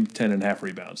a game, 10.5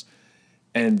 rebounds.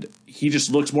 And he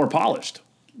just looks more polished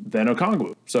than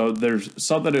Okongwu. So there's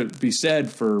something to be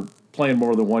said for playing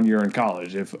more than 1 year in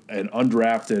college. If an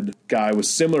undrafted guy with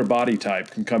similar body type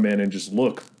can come in and just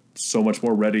look so much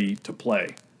more ready to play.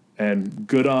 And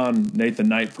good on Nathan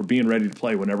Knight for being ready to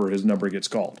play whenever his number gets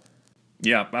called.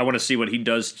 Yeah, I want to see what he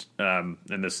does in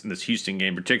this Houston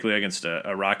game, particularly against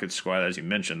a Rockets squad, as you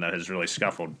mentioned, that has really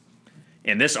scuffled.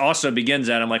 And this also begins,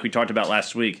 Adam, like we talked about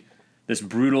last week, this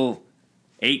brutal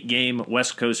 8-game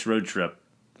West Coast road trip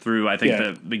through, I think,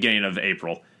 the beginning of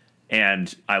April.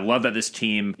 And I love that this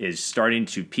team is starting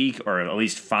to peak or at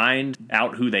least find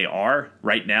out who they are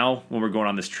right now when we're going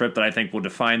on this trip that I think will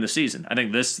define the season. I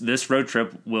think this road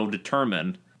trip will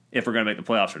determine if we're going to make the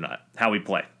playoffs or not, how we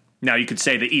play. Now, you could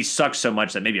say the East sucks so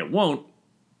much that maybe it won't,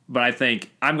 but I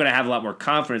think I'm going to have a lot more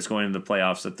confidence going into the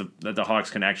playoffs that the Hawks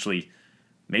can actually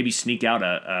maybe sneak out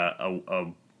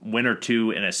a win or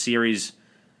two in a series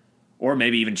or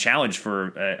maybe even challenge for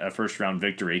a first-round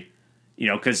victory.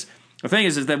 Because the thing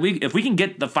is that if we can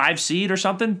get the 5 seed or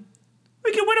something,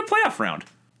 we can win a playoff round.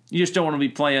 You just don't want to be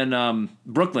playing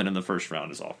Brooklyn in the first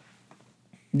round is all.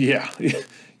 Yeah.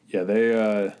 Yeah,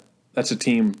 they that's a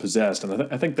team possessed.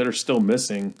 And I think they're still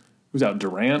missing – who's out?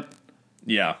 Durant?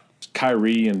 Yeah.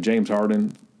 Kyrie and James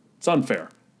Harden. It's unfair.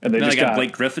 And they just got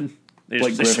Blake Griffin.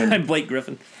 Blake Griffin. Blake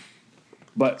Griffin.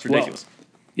 But, it's ridiculous.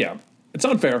 Yeah, it's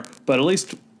unfair. But at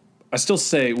least I still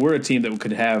say we're a team that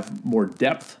could have more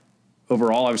depth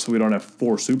overall. Obviously, we don't have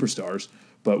 4 superstars,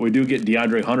 but we do get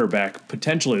DeAndre Hunter back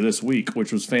potentially this week,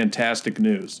 which was fantastic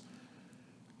news.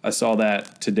 I saw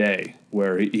that today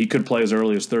where he could play as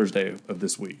early as Thursday of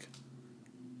this week.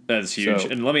 That's huge.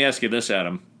 And let me ask you this,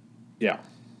 Adam. Yeah.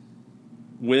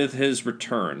 With his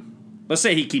return, let's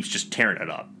say he keeps just tearing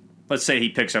it up. Let's say he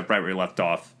picks up right where he left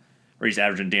off, where he's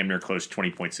averaging damn near close to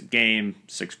 20 points a game,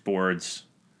 6 boards,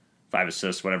 5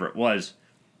 assists, whatever it was.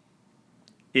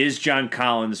 Is John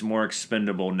Collins more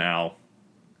expendable now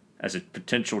as a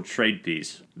potential trade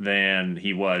piece than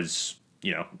he was,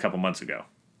 a couple months ago?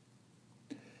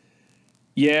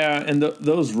 Yeah, and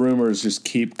those rumors just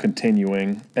keep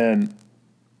continuing. And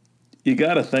you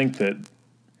got to think that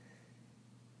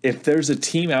if there's a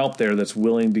team out there that's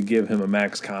willing to give him a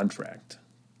max contract,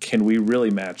 can we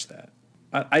really match that?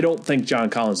 I don't think John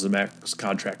Collins is a max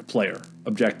contract player,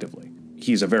 objectively.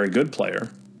 He's a very good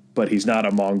player, but he's not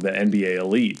among the NBA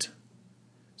elite.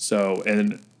 So,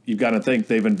 and you've got to think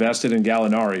they've invested in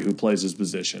Gallinari, who plays his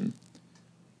position.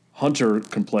 Hunter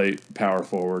can play power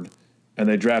forward, and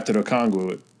they drafted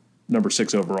Okongwu at number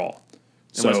 6 overall.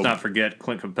 And let's not forget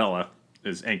Clint Capella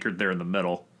is anchored there in the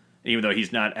middle. Even though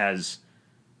he's not as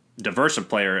diverse a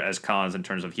player as Collins in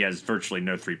terms of he has virtually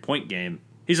no three-point game,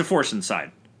 he's a force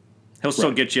inside. He'll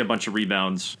still get you a bunch of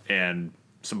rebounds and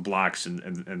some blocks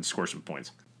and score some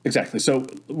points. Exactly. So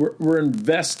we're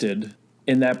invested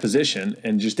in that position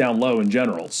and just down low in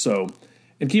general. So,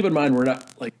 and keep in mind, we're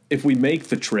not like, if we make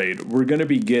the trade, we're going to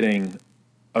be getting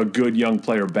a good young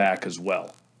player back as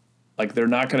well. Like, they're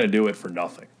not going to do it for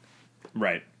nothing.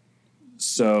 Right.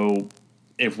 So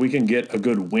if we can get a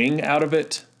good wing out of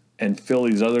it and fill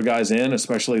these other guys in,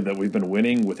 especially that we've been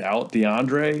winning without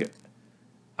DeAndre,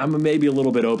 I'm maybe a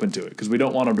little bit open to it because we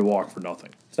don't want him to walk for nothing.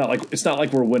 It's not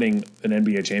like we're winning an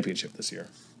NBA championship this year.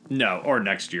 No, or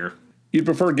next year. You'd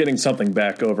prefer getting something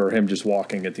back over him just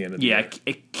walking at the end of the year. Yeah,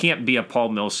 it can't be a Paul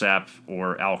Millsap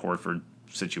or Al Horford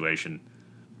situation.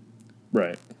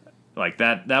 Right. Like,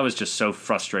 that was just so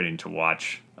frustrating to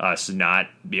watch us not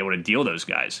be able to deal those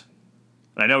guys.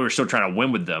 And I know we were still trying to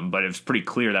win with them, but it was pretty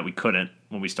clear that we couldn't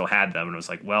when we still had them. And it was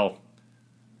like, well,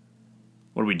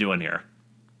 what are we doing here?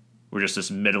 We're just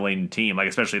this middling team. Like,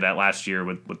 especially that last year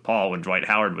with Paul when Dwight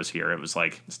Howard was here. It was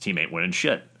like, this team ain't winning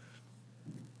shit.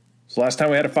 So last time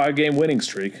we had a 5-game winning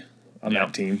streak on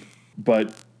that team.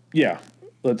 But, yeah,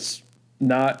 let's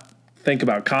not think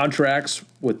about contracts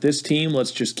with this team.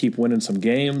 Let's just keep winning some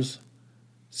games,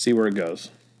 see where it goes.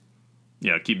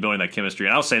 Yeah, keep building that chemistry.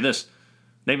 And I'll say this.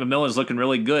 Nate McMillan is looking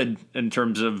really good in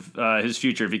terms of his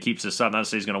future if he keeps this up. Not to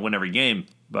say he's going to win every game,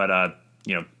 but,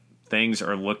 things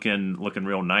are looking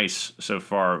real nice so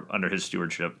far under his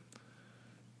stewardship.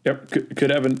 Yep,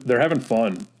 they're having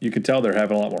fun. You could tell they're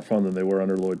having a lot more fun than they were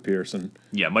under Lloyd Pearson.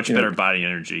 Yeah, much better body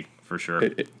energy for sure.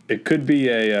 It could be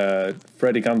a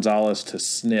Freddie Gonzalez to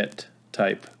Snit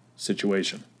type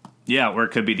situation. Yeah, or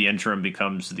it could be the interim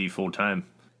becomes the full time.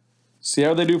 See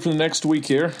how they do for the next week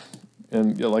here,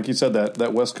 and like you said,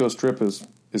 that West Coast trip is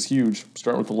huge.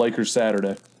 Starting with the Lakers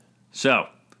Saturday. So,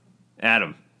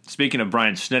 Adam. Speaking of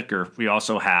Brian Snitker, we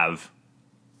also have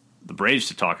the Braves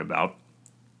to talk about.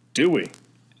 Do we?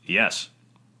 Yes.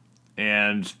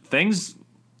 And things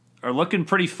are looking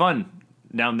pretty fun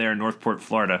down there in Northport,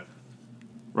 Florida.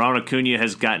 Ronald Acuna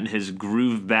has gotten his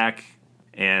groove back,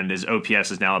 and his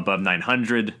OPS is now above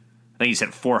 900. I think he's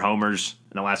hit 4 homers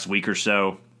in the last week or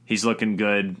so. He's looking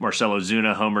good. Marcell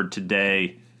Ozuna homered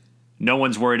today. No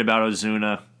one's worried about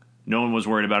Ozuna. No one was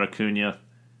worried about Acuna.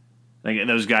 I think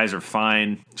those guys are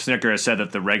fine. Snitker has said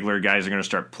that the regular guys are going to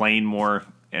start playing more,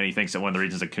 and he thinks that one of the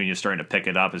reasons Acuna is starting to pick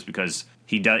it up is because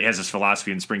he has this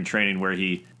philosophy in spring training where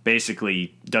he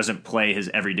basically doesn't play his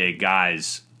everyday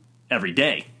guys every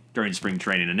day during spring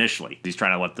training initially. He's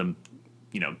trying to let them,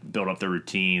 build up their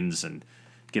routines and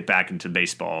get back into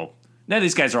baseball. Now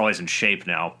these guys are always in shape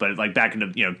now, but like back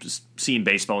into, just seeing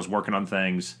baseball is working on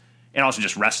things and also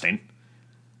just resting,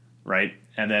 right?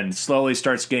 And then slowly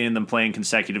starts getting them playing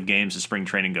consecutive games as spring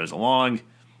training goes along.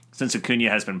 Since Acuna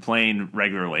has been playing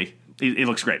regularly, he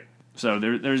looks great. So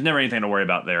there's never anything to worry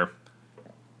about there.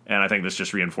 And I think this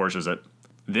just reinforces it.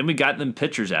 Then we got them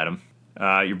pitchers, Adam.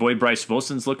 Your boy Bryse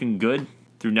Wilson's looking good.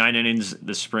 Through 9 innings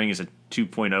this spring is a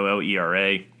 2.00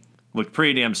 ERA. Looked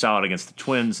pretty damn solid against the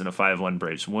Twins in a 5-1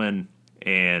 Braves win.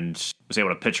 And was able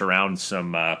to pitch around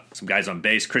some guys on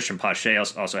base. Christian Pache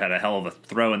also had a hell of a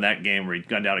throw in that game where he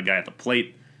gunned out a guy at the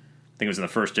plate. I think it was in the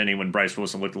first inning when Bryse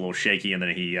Wilson looked a little shaky, and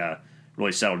then he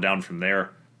really settled down from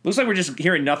there. Looks like we're just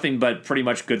hearing nothing but pretty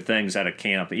much good things out of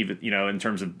camp. Even in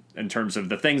terms of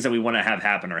the things that we want to have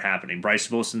happen are happening.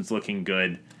 Bryse Wilson's looking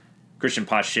good. Christian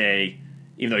Pache,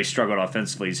 even though he struggled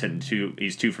offensively,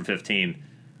 he's 2 for 15,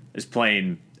 is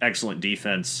playing excellent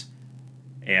defense.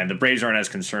 And the Braves aren't as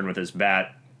concerned with his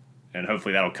bat, and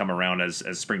hopefully that'll come around as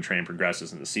spring training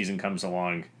progresses and the season comes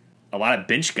along. A lot of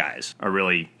bench guys are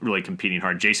really, really competing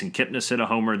hard. Jason Kipnis hit a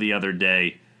homer the other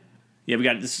day. Yeah, we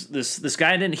got this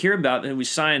guy I didn't hear about, and we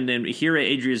signed him, Hira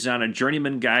Adriazana, a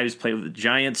journeyman guy who's played with the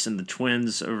Giants and the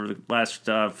Twins over the last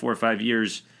 4 or 5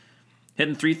 years,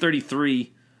 hitting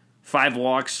 .333, 5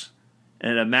 walks,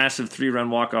 and a massive 3-run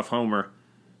walk-off homer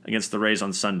against the Rays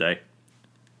on Sunday.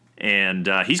 And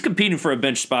he's competing for a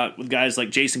bench spot with guys like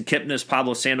Jason Kipnis,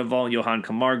 Pablo Sandoval, Johan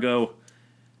Camargo.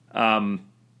 And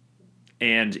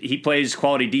he plays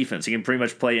quality defense. He can pretty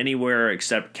much play anywhere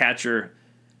except catcher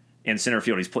and center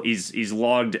field. He's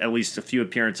logged at least a few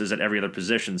appearances at every other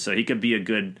position, so he could be a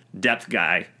good depth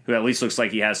guy who at least looks like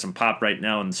he has some pop right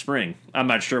now in the spring. I'm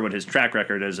not sure what his track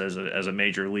record is as a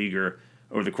major leaguer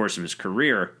over the course of his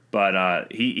career,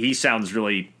 but he sounds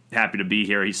really happy to be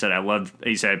here. He said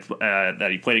that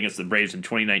he played against the Braves in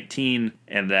 2019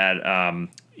 and that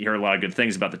he heard a lot of good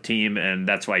things about the team, and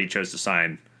that's why he chose to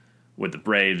sign with the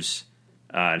Braves.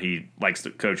 He likes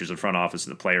the coaches, the front office,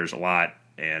 and the players a lot,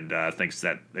 and thinks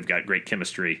that they've got great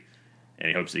chemistry, and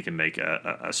he hopes he can make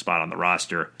a spot on the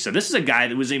roster. So this is a guy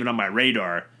that wasn't even on my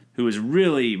radar, who is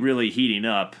really, really heating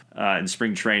up in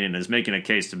spring training and is making a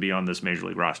case to be on this Major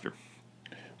League roster.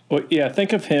 Well, yeah,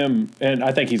 think of him, and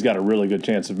I think he's got a really good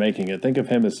chance of making it. Think of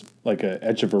him as like a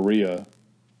Echeverria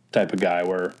type of guy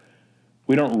where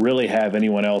we don't really have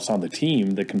anyone else on the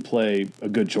team that can play a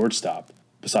good shortstop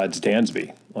besides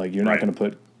Dansby. Like, you're not going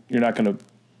to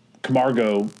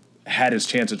Camargo had his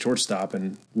chance at shortstop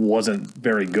and wasn't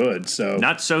very good. So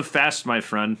not so fast, my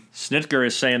friend. Snitker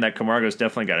is saying that Camargo's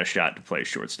definitely got a shot to play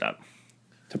shortstop.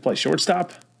 To play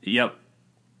shortstop? Yep.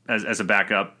 As a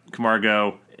backup,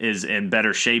 Camargo is in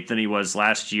better shape than he was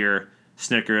last year.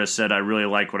 Snitker has said, I really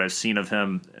like what I've seen of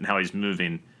him and how he's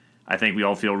moving. I think we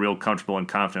all feel real comfortable and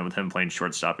confident with him playing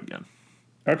shortstop again.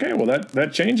 Okay, well,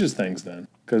 that changes things then.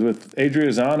 Because with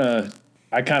Adriazana,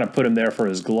 I kind of put him there for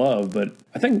his glove, but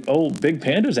I think Big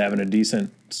Panda's having a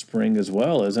decent spring as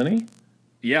well, isn't he?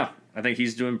 Yeah, I think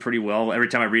he's doing pretty well. Every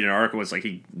time I read an article, it's like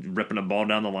he ripping a ball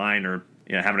down the line or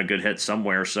having a good hit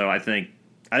somewhere. So I think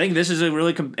this is a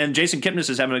really and Jason Kipnis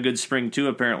is having a good spring too,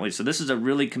 apparently. So this is a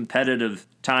really competitive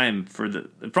time for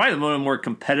probably one of the more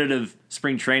competitive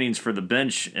spring trainings for the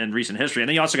bench in recent history. And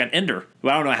then you also got Ender, who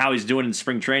I don't know how he's doing in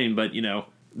spring training, but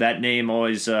that name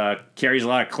always carries a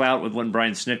lot of clout with one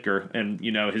Brian Snitker, and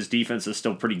his defense is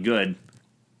still pretty good.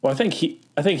 Well, I think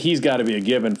he's got to be a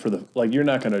given for you're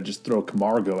not going to just throw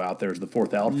Camargo out there as the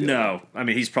fourth outfielder. No, I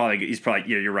mean he's probably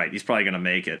you're right. He's probably going to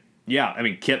make it. Yeah, I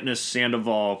mean Kipnis,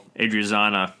 Sandoval,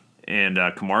 Adriazana, and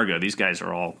Camargo. These guys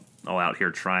are all out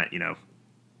here trying,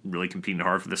 really competing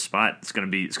hard for this spot. It's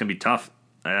going to be tough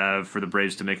for the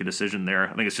Braves to make a decision there.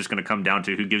 I think it's just going to come down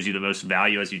to who gives you the most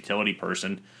value as a utility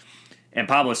person. And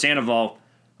Pablo Sandoval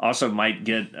also might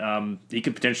get he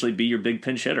could potentially be your big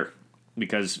pinch hitter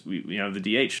because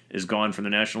the DH is gone from the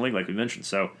National League, like we mentioned.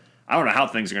 So I don't know how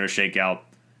things are going to shake out.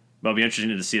 But it'll be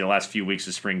interesting to see the last few weeks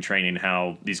of spring training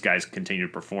how these guys continue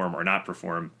to perform or not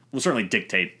perform. Will certainly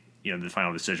dictate the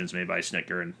final decisions made by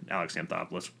Snitker and Alex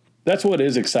Anthopoulos. That's what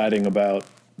is exciting about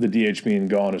the DH being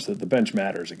gone is that the bench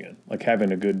matters again. Like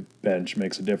having a good bench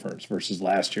makes a difference versus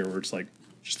last year where it's like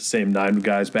just the same 9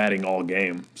 guys batting all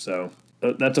game. So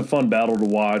that's a fun battle to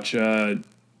watch.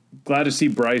 Glad to see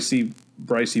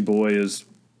Brycey boy is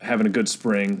having a good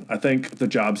spring. I think the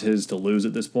job's his to lose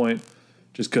at this point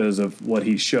just because of what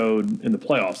he showed in the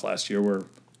playoffs last year where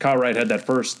Kyle Wright had that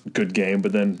first good game,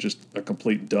 but then just a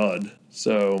complete dud.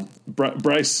 So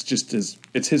Bryce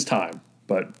it's his time.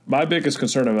 But my biggest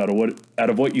concern out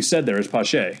of what you said there is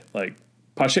Pache. Like,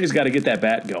 Pache's got to get that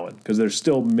bat going because there's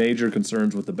still major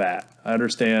concerns with the bat. I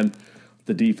understand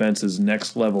the defense is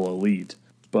next level elite,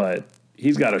 but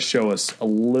he's got to show us a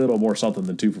little more something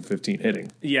than 2 for 15 hitting.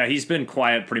 Yeah, he's been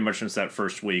quiet pretty much since that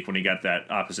first week when he got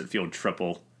that opposite field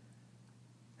triple.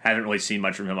 Haven't really seen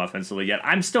much from him offensively yet.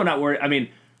 I'm still not worried. I mean,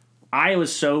 I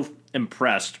was so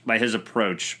impressed by his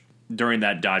approach during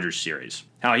that Dodgers series.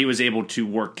 How he was able to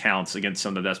work counts against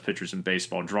some of the best pitchers in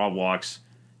baseball, draw walks,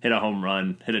 hit a home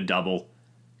run, hit a double,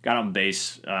 got on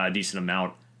base a decent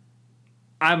amount.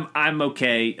 I'm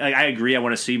okay. I agree. I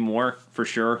want to see more for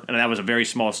sure. And that was a very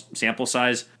small sample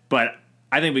size. But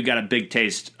I think we got a big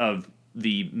taste of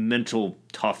the mental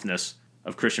toughness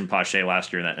of Christian Pache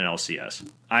last year in that NLCS.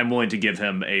 I'm willing to give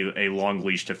him a long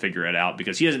leash to figure it out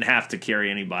because he doesn't have to carry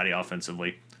anybody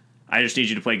offensively. I just need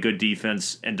you to play good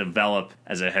defense and develop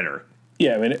as a hitter.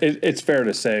 Yeah, I mean, it's fair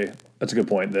to say, that's a good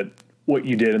point, that what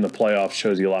you did in the playoffs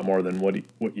shows you a lot more than what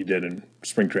you did in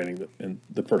spring training in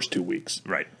the first 2 weeks.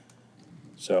 Right.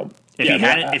 So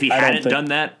if he hadn't done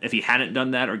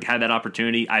that or had that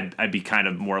opportunity, I'd be kind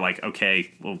of more like,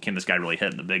 okay, well, can this guy really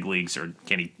hit in the big leagues or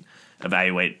can he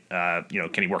evaluate,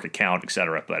 can he work a count, et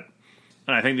cetera. But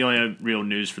I think the only real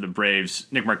news for the Braves,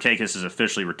 Nick Markakis is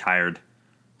officially retired.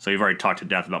 So you've already talked to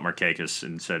death about Markakis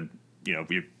and said,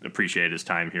 we appreciate his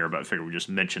time here, but I figured we just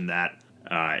mention that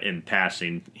in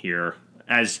passing here,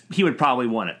 as he would probably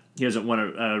want it. He doesn't want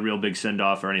a real big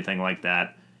send-off or anything like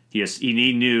that.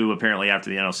 He knew apparently after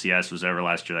the NLCS was over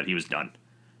last year that he was done.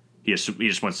 He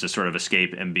just wants to sort of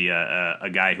escape and be a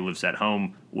guy who lives at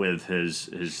home with his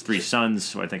 3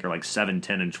 sons, who I think are like 7,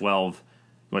 10, and 12.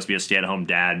 He wants to be a stay-at-home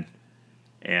dad.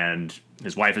 And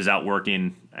his wife is out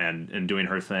working and doing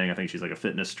her thing. I think she's like a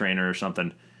fitness trainer or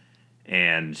something.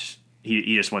 And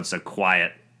he just wants a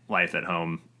quiet life at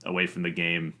home, away from the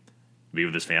game, be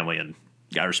with his family. And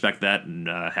got to respect that. And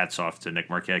hats off to Nick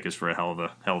Markakis for a hell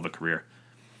of a career.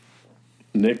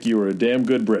 Nick, you were a damn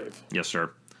good Brave. Yes,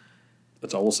 sir.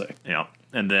 That's all we'll say. Yeah.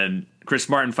 And then Chris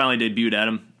Martin finally debuted at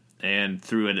him and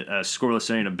threw a scoreless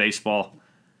inning of baseball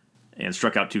and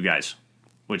struck out 2 guys,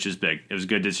 which is big. It was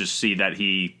good to just see that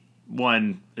he,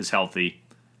 1, is healthy.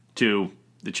 2,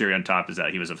 the cherry on top is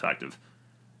that he was effective,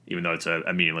 even though it's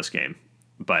a meaningless game.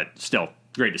 But still,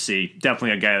 great to see.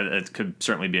 Definitely a guy that could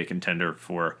certainly be a contender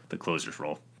for the closer's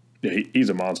role. Yeah, he's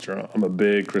a monster. I'm a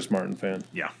big Chris Martin fan.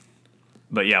 Yeah.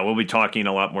 But yeah, we'll be talking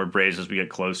a lot more Braves as we get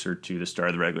closer to the start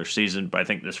of the regular season. But I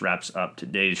think this wraps up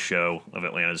today's show of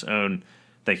Atlanta's Own.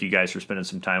 Thank you guys for spending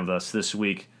some time with us this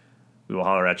week. We will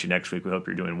holler at you next week. We hope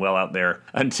you're doing well out there.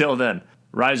 Until then,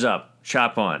 rise up,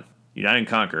 chop on, unite and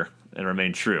conquer, and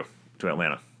remain true to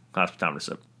Atlanta.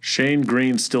 Hospitometer. Shane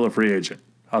Green's still a free agent.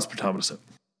 Hospitometer.